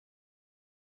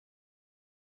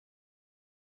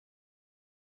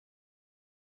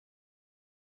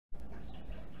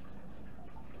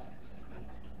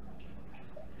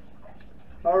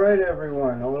Alright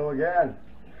everyone, hello again.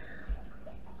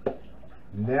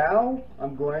 Now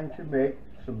I'm going to make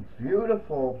some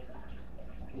beautiful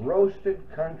roasted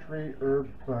country herb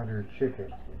butter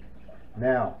chicken.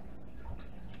 Now,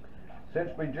 since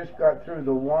we just got through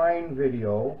the wine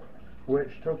video, which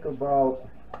took about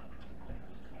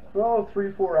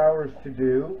 3-4 hours to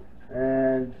do,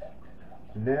 and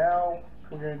now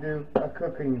we're going to do a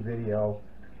cooking video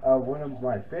of one of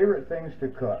my favorite things to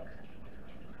cook.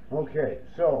 Okay,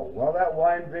 so while that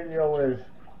wine video is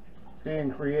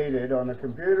being created on the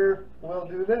computer, we'll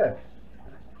do this.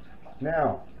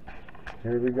 Now,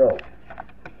 here we go.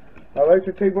 I like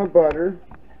to take my butter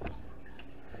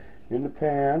in the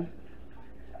pan.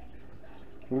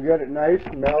 We got it nice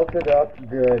melted up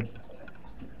good.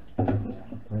 And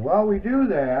while we do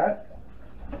that,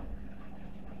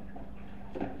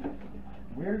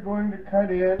 we're going to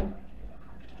cut in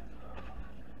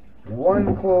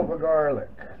 1 clove of garlic.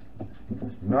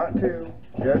 Not 2,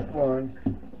 just 1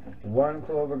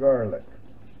 clove of garlic.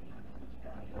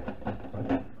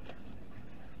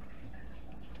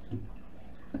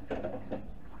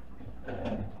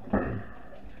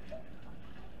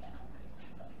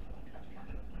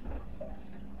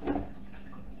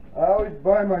 I always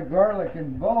buy my garlic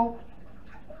in bulk.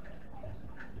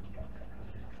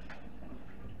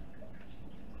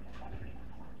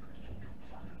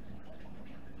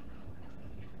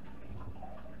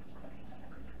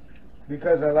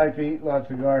 Because I like to eat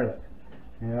lots of garlic,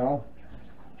 you know.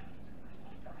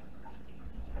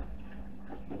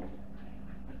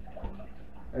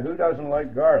 And who doesn't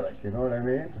like garlic, you know what I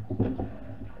mean?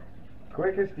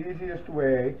 Quickest, easiest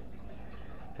way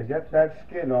to get that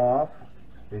skin off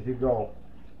is you go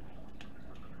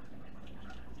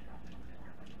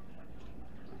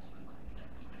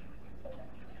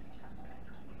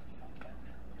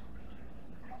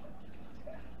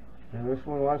and this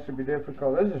one wants to be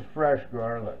difficult. This is fresh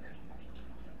garlic.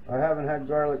 I haven't had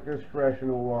garlic this fresh in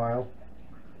a while.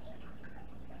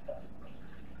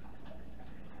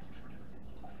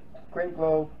 Queen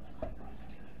clove.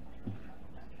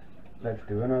 Let's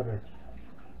do another.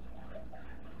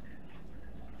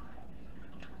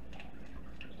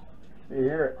 You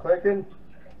hear it clicking?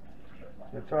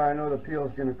 That's how I know the peel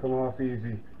is going to come off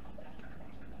easy.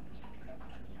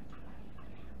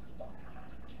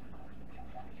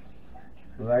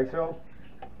 Like so?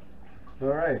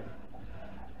 Alright.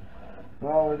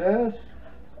 All of this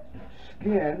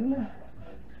skin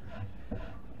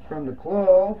from the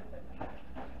clove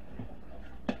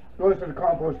goes to the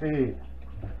compost to eat.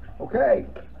 Okay,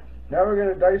 now we're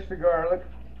going to dice the garlic.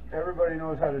 Everybody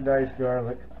knows how to dice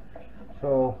garlic,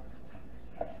 so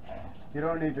you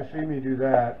don't need to see me do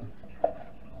that,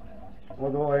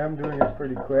 although I am doing it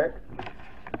pretty quick.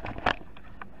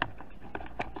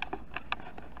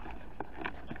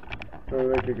 I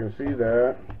don't think you can see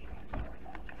that.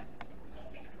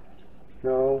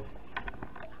 No.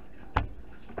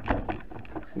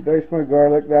 Dice my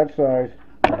garlic that size.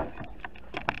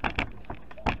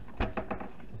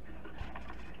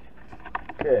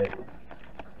 Okay.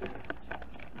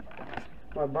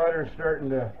 My butter's starting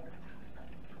to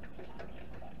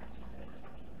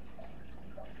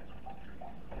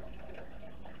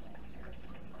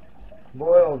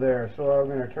boil there, so I'm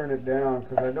going to turn it down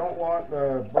because I don't want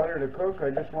the butter to cook, I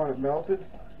just want it melted.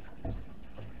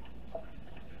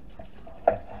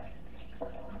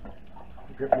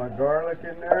 Get my garlic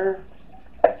in there.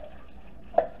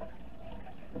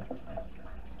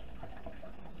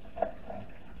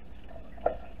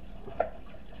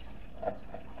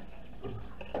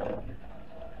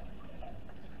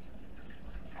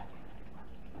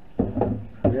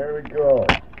 There we go.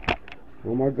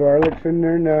 Well, my garlic's in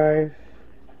there nice.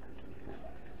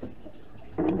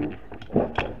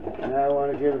 Now I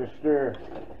want to give it a stir.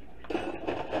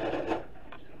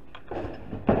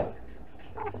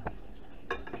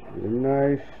 A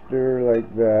nice stir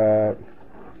like that.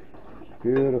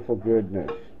 Beautiful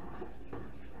goodness.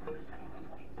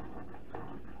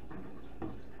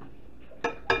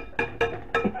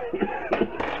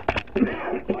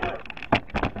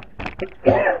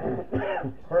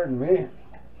 Pardon me.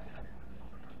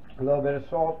 A little bit of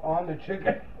salt on the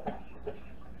chicken.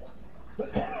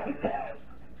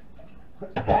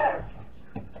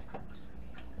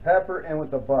 Pepper in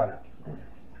with the butter.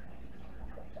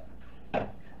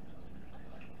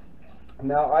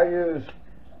 Now I use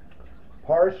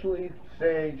parsley,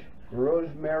 sage,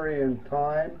 rosemary, and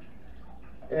thyme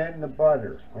in the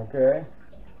butter, okay?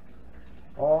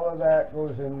 All of that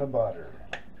goes in the butter.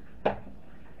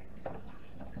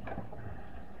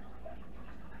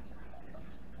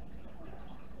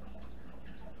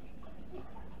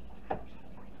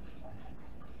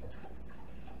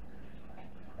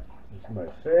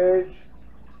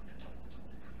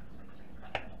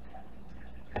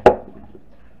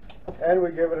 and we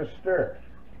give it a stir.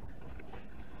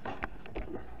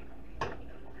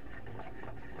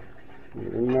 A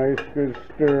nice good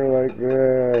stir like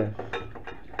this.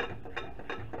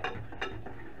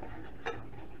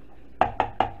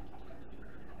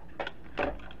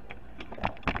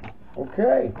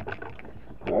 Okay,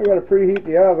 now I got to preheat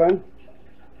the oven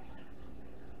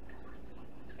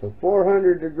to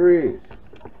 400 degrees.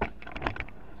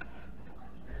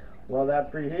 While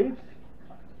that preheats,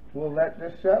 we'll let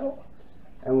this settle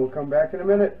and we'll come back in a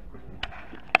minute.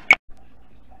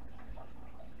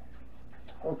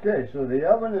 Okay, so the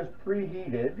oven is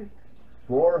preheated,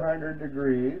 400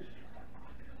 degrees.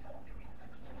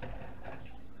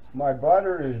 My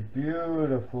butter is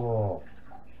beautiful.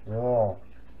 Oh,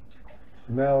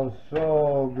 smells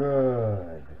so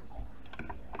good.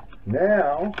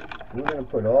 Now, we're going to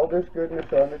put all this goodness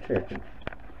on the chicken.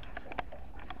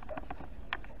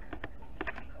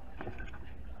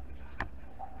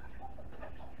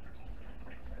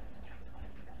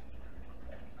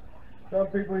 Some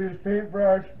people use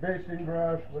paintbrush, basting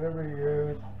brush, whatever you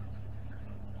use.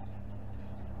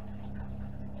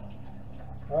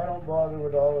 I don't bother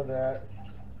with all of that.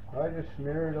 I just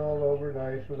smear it all over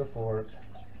nice with a fork,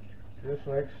 just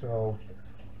like so.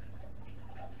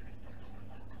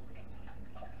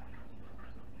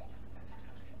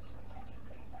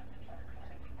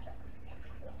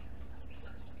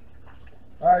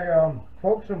 I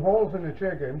poke some holes in the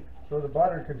chicken so the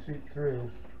butter can seep through.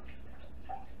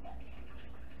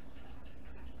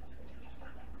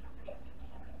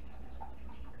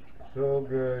 So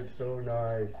good, so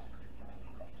nice.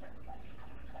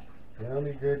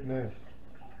 Yummy goodness.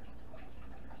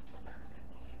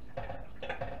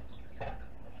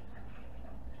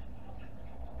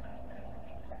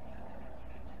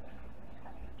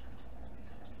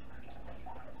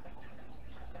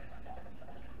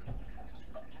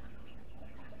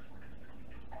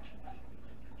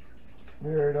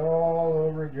 Smear it all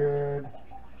over good.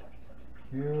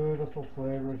 Beautiful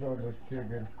flavors on this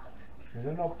chicken. And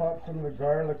then I'll pop some of the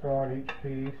garlic on each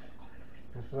piece,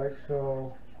 just like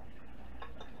so.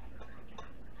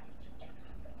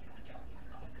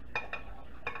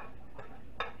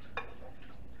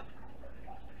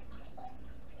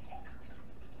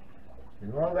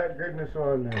 And all that goodness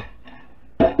on there.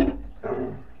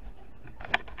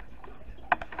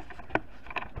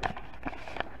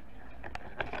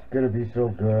 It's gonna be so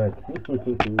good.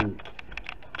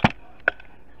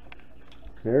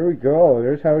 There we go.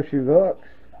 There's how she looks.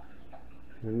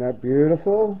 Isn't that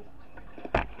beautiful?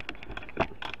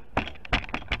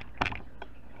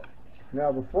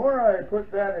 Now before I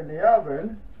put that in the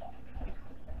oven,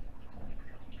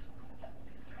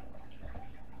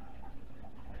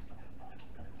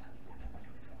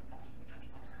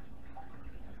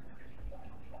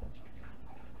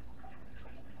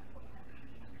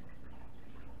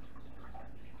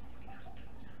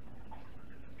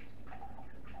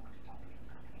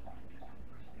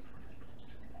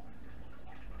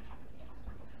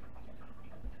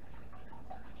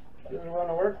 doesn't want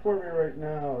to work for me right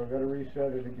now. I've got to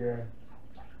reset it again.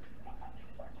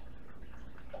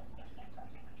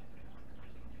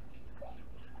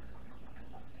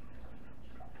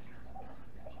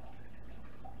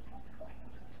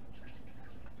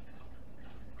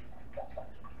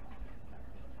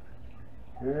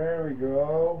 There we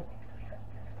go.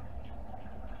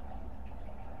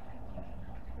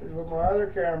 This is what my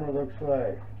other camera looks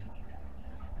like.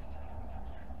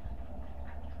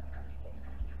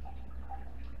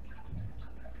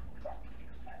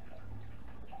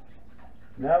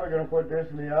 Now we're going to put this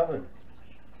in the oven.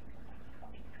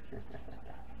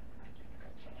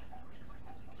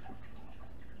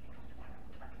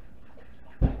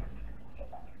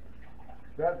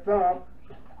 That thump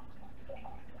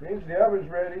means the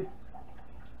oven's ready.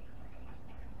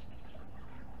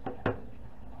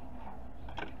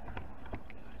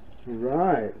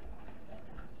 Right.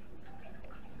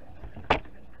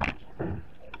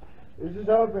 This is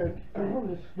oven,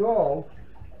 the stove.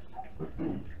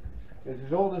 It's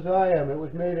as old as I am. It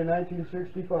was made in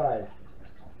 1965.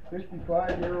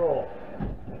 65-year-old.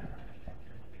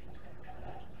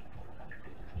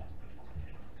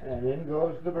 And in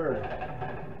goes the bird.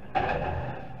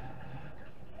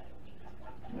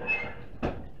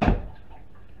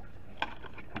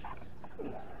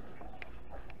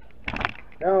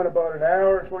 Now in about an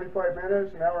hour, 25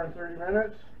 minutes, an hour and 30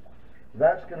 minutes,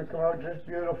 that's going to come out just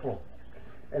beautiful.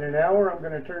 In an hour, I'm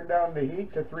going to turn down the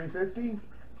heat to 350.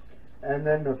 And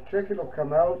then the chicken will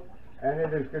come out and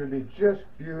it is going to be just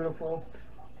beautiful.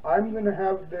 I'm going to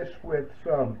have this with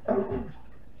some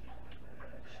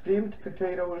steamed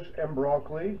potatoes and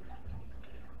broccoli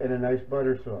and a nice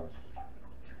butter sauce.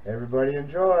 Everybody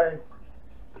enjoy.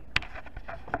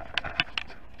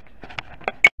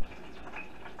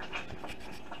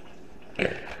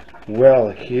 Well,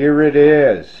 here it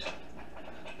is.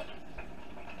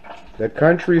 The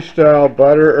country style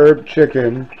butter herb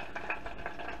chicken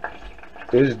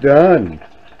is done.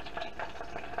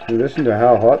 Listen to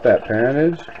how hot that pan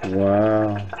is.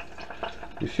 Wow.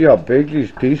 You see how big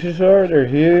these pieces are? They're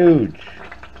huge.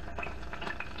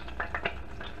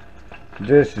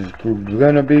 This is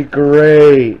gonna be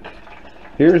great.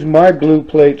 Here's my blue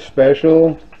plate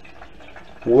special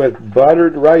with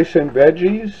buttered rice and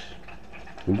veggies.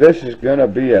 This is gonna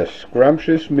be a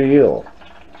scrumptious meal.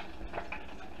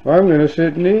 I'm gonna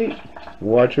sit and eat,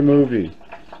 watch a movie.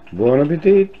 Bon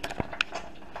appetit.